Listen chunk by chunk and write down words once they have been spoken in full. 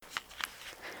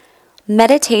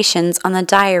Meditations on the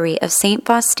Diary of St.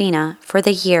 Faustina for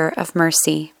the Year of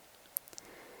Mercy.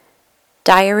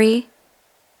 Diary,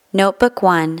 Notebook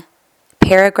 1,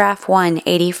 Paragraph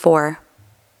 184.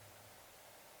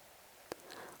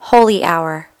 Holy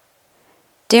Hour.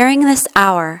 During this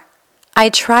hour, I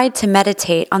tried to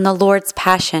meditate on the Lord's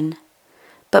Passion,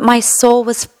 but my soul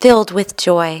was filled with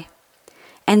joy,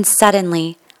 and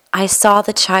suddenly I saw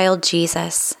the child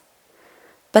Jesus.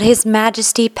 But his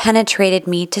majesty penetrated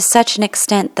me to such an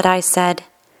extent that I said,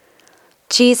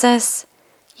 Jesus,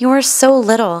 you are so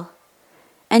little,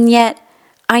 and yet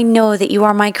I know that you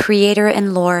are my Creator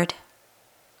and Lord.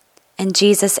 And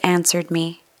Jesus answered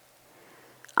me,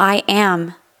 I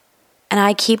am, and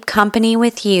I keep company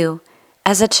with you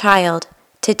as a child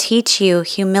to teach you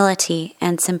humility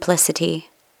and simplicity.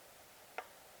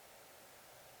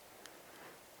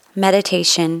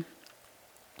 Meditation.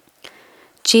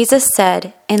 Jesus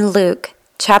said in Luke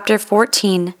chapter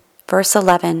 14, verse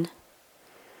 11,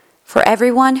 For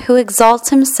everyone who exalts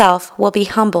himself will be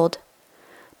humbled,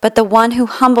 but the one who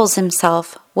humbles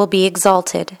himself will be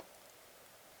exalted.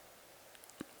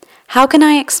 How can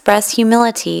I express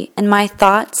humility in my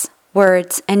thoughts,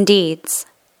 words, and deeds?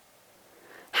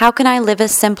 How can I live a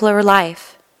simpler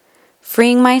life,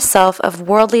 freeing myself of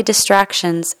worldly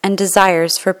distractions and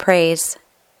desires for praise?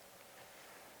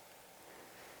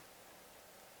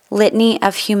 Litany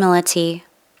of Humility.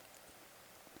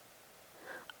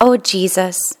 O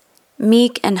Jesus,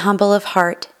 meek and humble of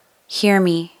heart, hear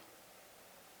me.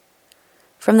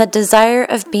 From the desire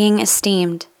of being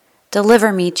esteemed,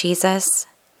 deliver me, Jesus.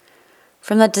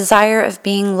 From the desire of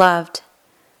being loved,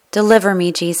 deliver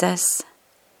me, Jesus.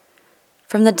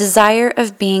 From the desire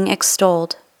of being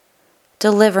extolled,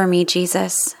 deliver me,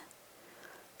 Jesus.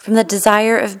 From the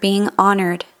desire of being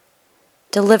honored,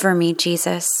 deliver me,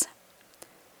 Jesus.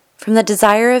 From the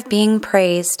desire of being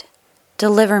praised,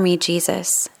 deliver me,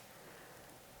 Jesus.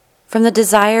 From the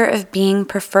desire of being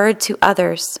preferred to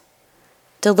others,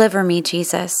 deliver me,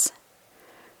 Jesus.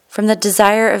 From the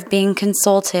desire of being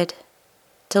consulted,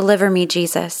 deliver me,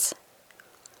 Jesus.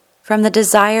 From the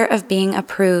desire of being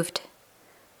approved,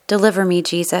 deliver me,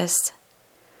 Jesus.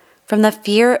 From the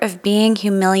fear of being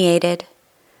humiliated,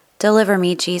 deliver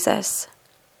me, Jesus.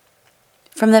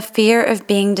 From the fear of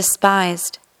being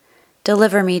despised,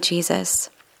 deliver me, Jesus.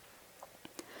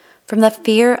 From the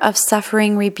fear of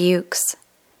suffering rebukes,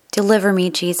 deliver me,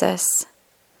 Jesus.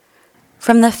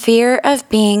 From the fear of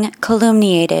being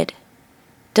calumniated,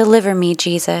 deliver me,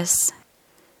 Jesus.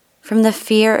 From the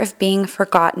fear of being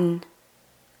forgotten,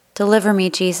 deliver me,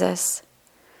 Jesus.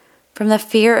 From the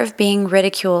fear of being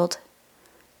ridiculed,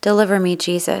 deliver me,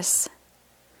 Jesus.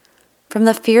 From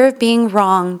the fear of being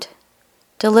wronged,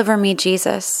 deliver me,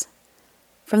 Jesus.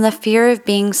 From the fear of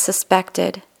being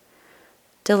suspected,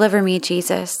 deliver me,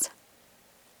 Jesus.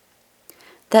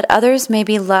 That others may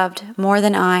be loved more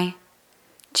than I,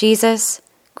 Jesus,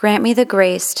 grant me the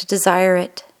grace to desire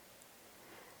it.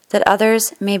 That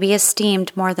others may be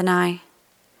esteemed more than I,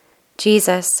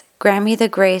 Jesus, grant me the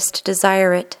grace to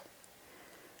desire it.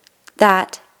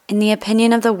 That, in the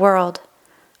opinion of the world,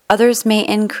 others may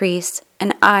increase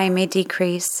and I may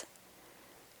decrease,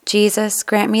 Jesus,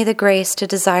 grant me the grace to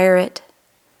desire it.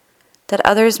 That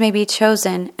others may be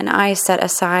chosen and I set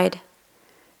aside,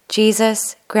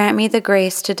 Jesus, grant me the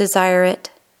grace to desire it.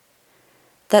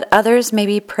 That others may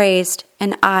be praised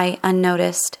and I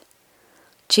unnoticed,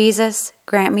 Jesus,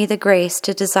 grant me the grace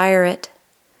to desire it.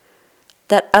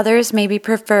 That others may be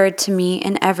preferred to me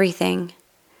in everything,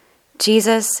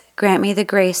 Jesus, grant me the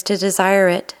grace to desire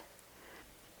it.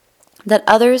 That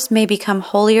others may become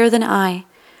holier than I,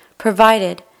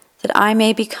 provided that I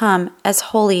may become as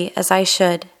holy as I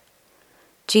should,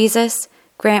 Jesus,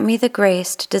 grant me the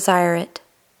grace to desire it.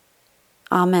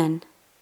 Amen.